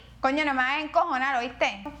Coño, no me hagas encojonar,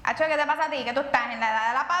 ¿oíste? Hacho, ¿qué te pasa a ti? ¿Que tú estás en la edad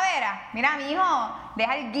de la pavera? Mira, mijo,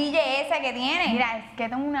 deja el guille ese que tienes. Mira, es que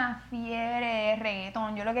tengo una fiebre de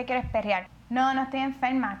reggaetón. Yo lo que quiero es perrear. No, no estoy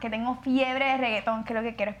enferma, que tengo fiebre de reggaetón, que lo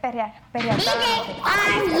que quiero es perrear. Perrear toda la noche.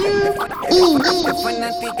 Es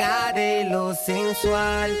fanática de lo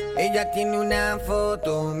sensual. Ella tiene una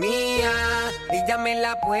foto mía y ya me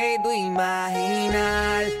la puedo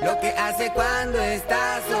imaginar. Lo que hace cuando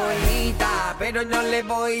está solita, pero no le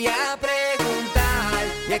voy a preguntar.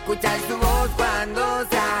 Y escuchar su voz cuando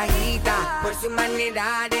se agita, por su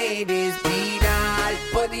manera de respirar.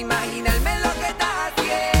 Puedo imaginarme lo que está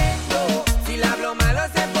haciendo. Si le hablo malo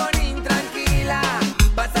se pone intranquila.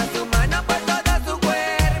 Pasa su mano por todo su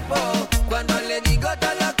cuerpo. Cuando le digo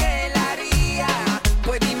todo lo que él haría,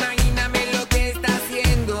 puedo imaginarme lo que está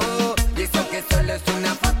haciendo. Y eso que solo es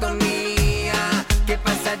una foto mía. ¿Qué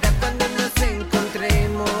pasará cuando nos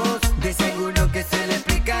encontremos? De seguro que se le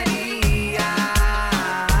explicaría.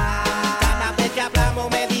 Cada vez que hablamos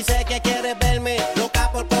me dice que quiere verme.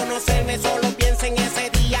 Loca por conocerme, solo piensa en ese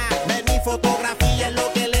día. Ver mi fotografía es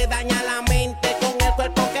lo que le daña la mente. Con el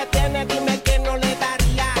cuerpo que tiene, dime que no le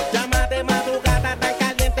daría. Llama de madrugada tan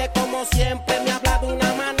caliente como siempre. Me habla de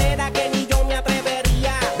una manera que ni yo me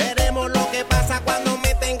atrevería. Veremos lo que pasa cuando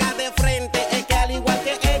me tenga de frente. Es que al igual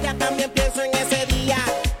que ella también pienso en ese día.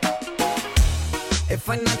 Es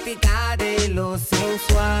fanática de lo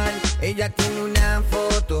sensual. Ella tiene una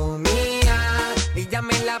foto mía y ya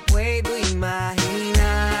me la puedo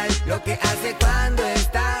imaginar. Lo que hace cuando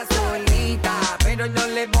está solita, pero no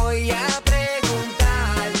le voy a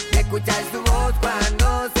preguntar. Y escuchar su voz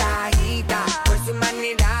cuando se agita, por su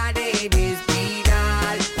manera de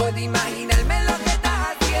respirar. Puedo imaginarme lo que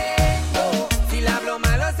está haciendo. Si le hablo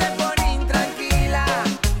malo se pone intranquila.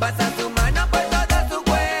 Pasa su mano por todo su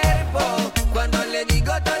cuerpo. Cuando le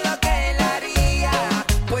digo todo lo que él haría,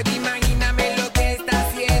 puedo imaginarme lo que está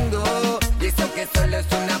haciendo. Y eso que solo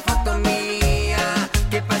es una foto mía.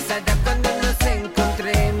 ¿Qué pasará cuando nos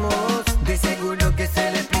encontremos? De seguro que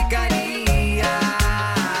se le explicaría.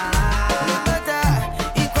 Me mata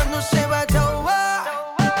y cuando se va toa,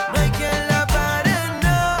 no hay quien la pare,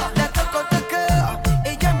 no. La toco,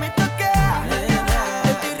 ella me toca.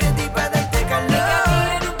 Estoy ready para darte calor.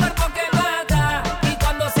 Tiene un cuerpo que mata y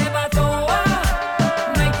cuando se va toa,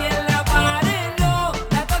 no hay quien la pare, no.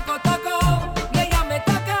 La toco y ella me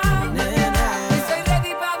toca. Y soy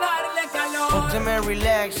ready para darle calor. Pónteme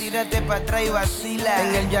relax, tírate pa' atrás y vacila.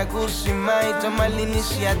 En el jacuzzi, mai, toma la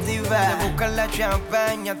iniciativa de buscar la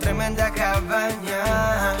champaña, tremenda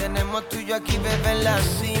cabaña. Tenemos tú y yo aquí, bebé, en la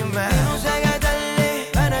cima. Vamos a gastarle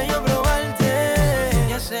para yo probarte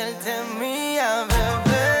y hacerte mía,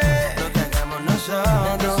 bebé. No te hagamos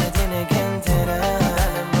nosotros, nadie se tiene que enterar.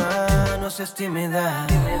 Además, no seas tímida.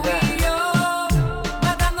 Tú y yo,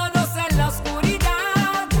 matándonos en la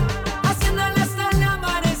oscuridad, haciéndole hasta el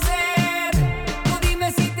amanecer. Tú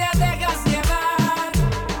dime si te dejas llevar.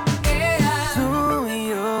 Tú y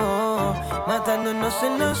yo, matándonos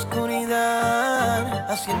en la oscuridad,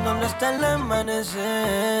 haciéndolo hasta el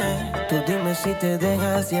amanecer. Tú dime si te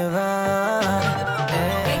dejas llevar.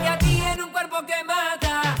 Ella tiene un cuerpo que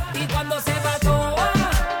mata y cuando se va toa,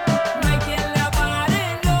 no hay quien la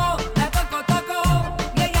pare, no. La toco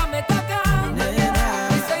y ella me toca.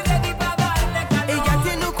 Y soy ready para darle calor. Ella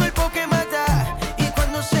tiene un cuerpo que mata y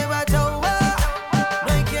cuando se va toa,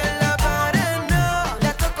 no hay quien la pare, no.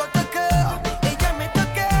 La toco, ella me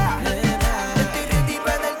toca. Estoy ready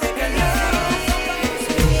para darte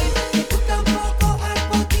Y tú tampoco has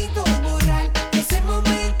podido borrar ese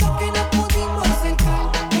momento que nos pudimos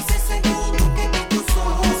acercar.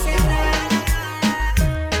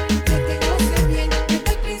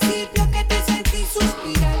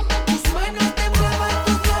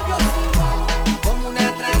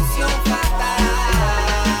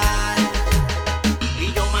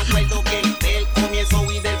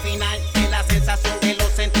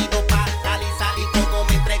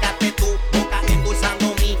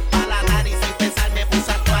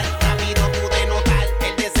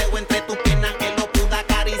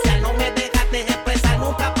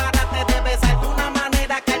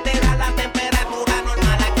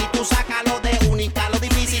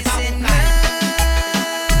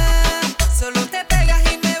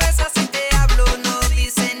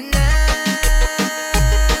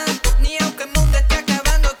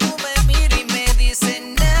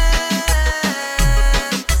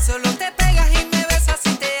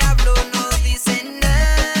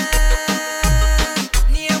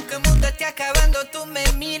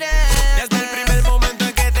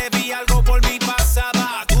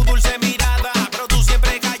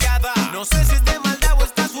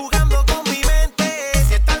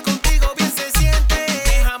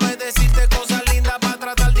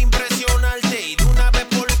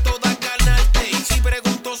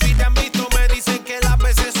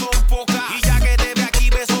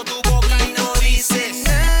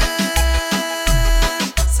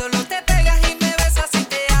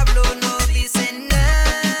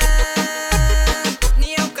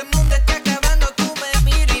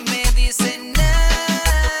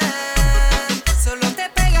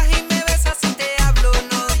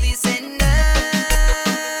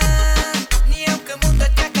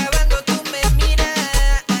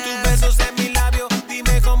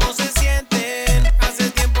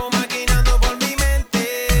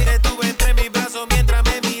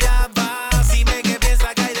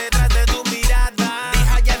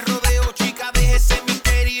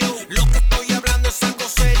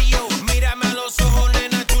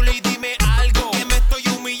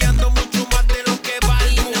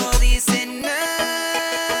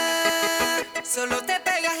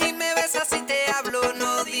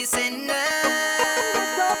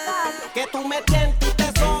 tú me tientas y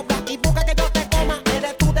te sobra. Y busca que yo te coma,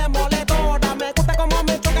 eres tú demoledora. Me gusta como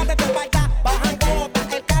me chocas desde pa' allá, bajan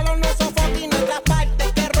gotas. El calor no sofoca y nuestra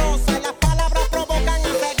parte que rosa. Las palabras provocan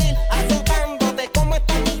a seguir azotándote. Como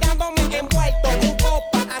estás mirándome envuelto en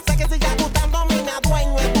copa. Hace que siga gustándome y me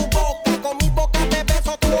adueño en tu boca. Con mi boca te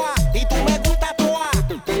beso toa y tú me gustas toa.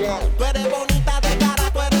 Tú eres bonita de cara,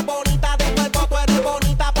 tú eres bonita de cuerpo, tú eres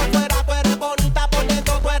bonita por fuera, tú eres bonita por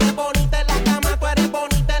dentro, tú eres bonita en la cama, tú eres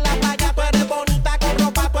bonita en la playa, tú eres bonita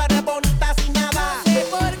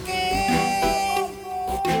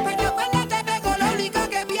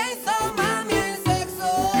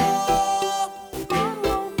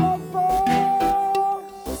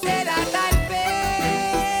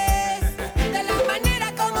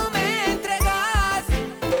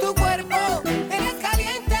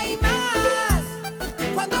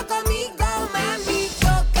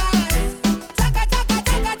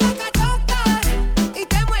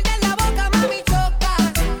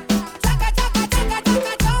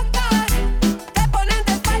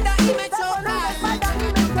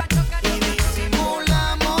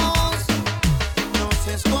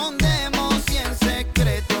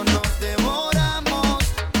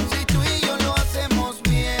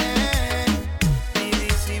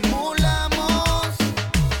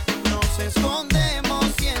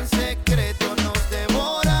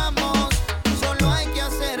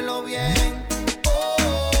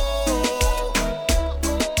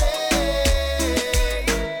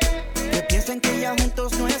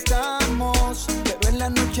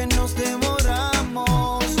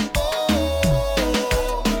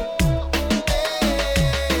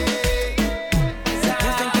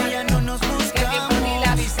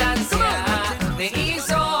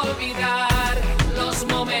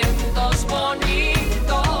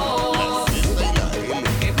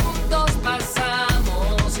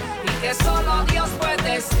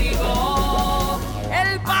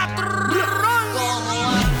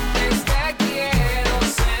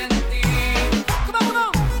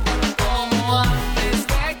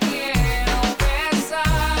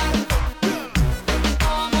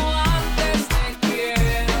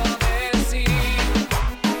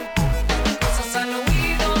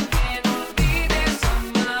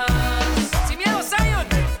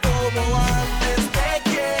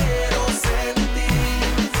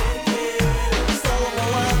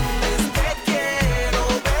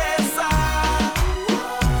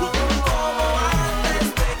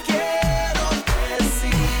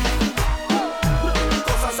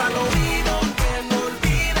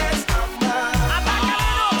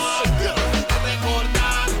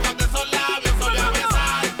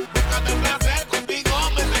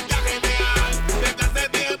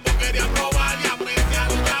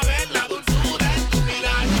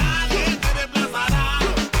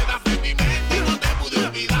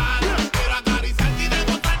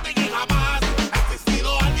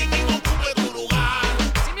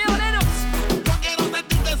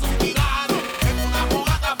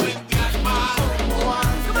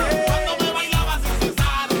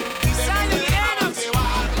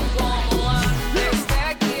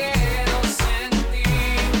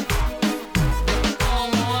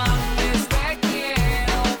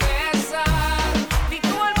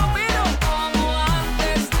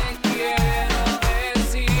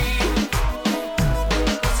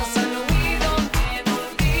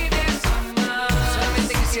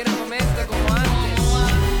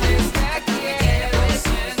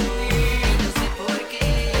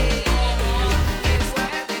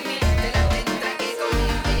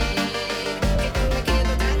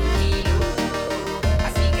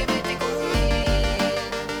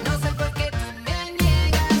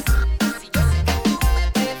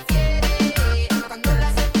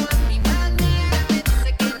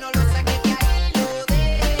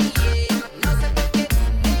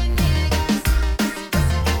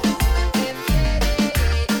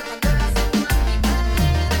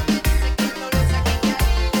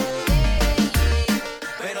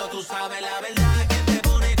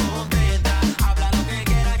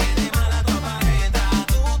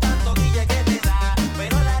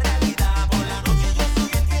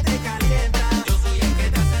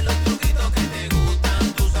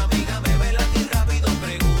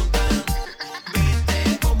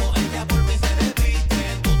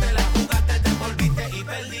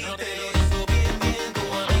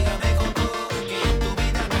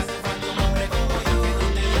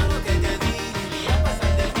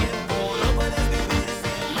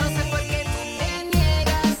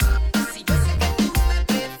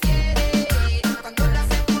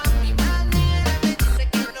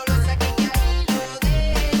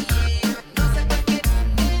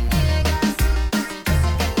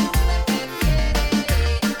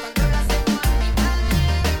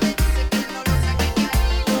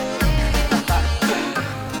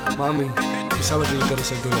Mami, tú sabes que yo quiero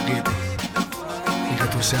ser tu loquito y que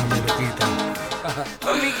tú seas mi loquita.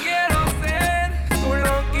 Mami, quiero ser tu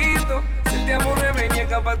loquito. Si te aburre, ven y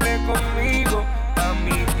escápate conmigo a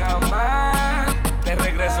mi cama. Te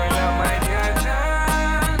regreso en la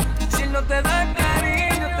mañana. Si él no te da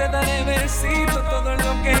cariño, te daré besitos. Todo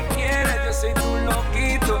lo que quieras, yo soy tu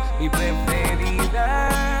loquito. Mi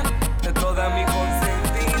preferida, de toda mi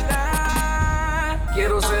consentida.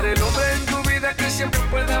 Quiero ser el hombre en tu vida que siempre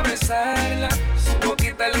pueda besarla. Su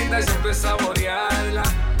boquita linda siempre saborearla,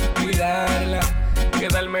 cuidarla,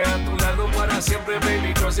 quedarme a tu lado para siempre,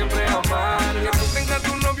 baby, yo siempre amarla. Que tú tengas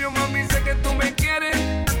tu novio, mami, sé que tú me quieres.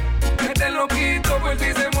 Este loquito por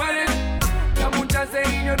ti se muere. La muchacha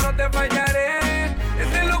y yo no te fallaré.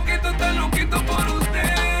 Este loquito está loquito por usted.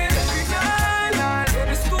 Al final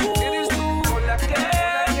eres tú con la que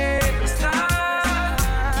quiero estar.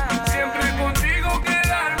 Siempre contigo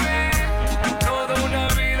quedarme, toda una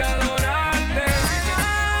vida adorarte. Al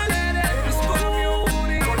final eres tú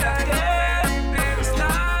con la que quiero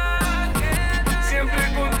estar. Siempre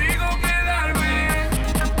contigo quedarme,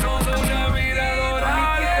 toda una vida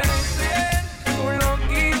adorarte. Tu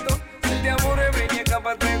loquito, si te aburre, ven y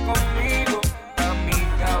escápate conmigo a mi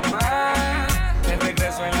cama. Te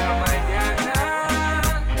regreso en la mañana.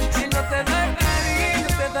 Si no te da cariño,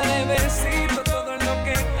 te daré besitos.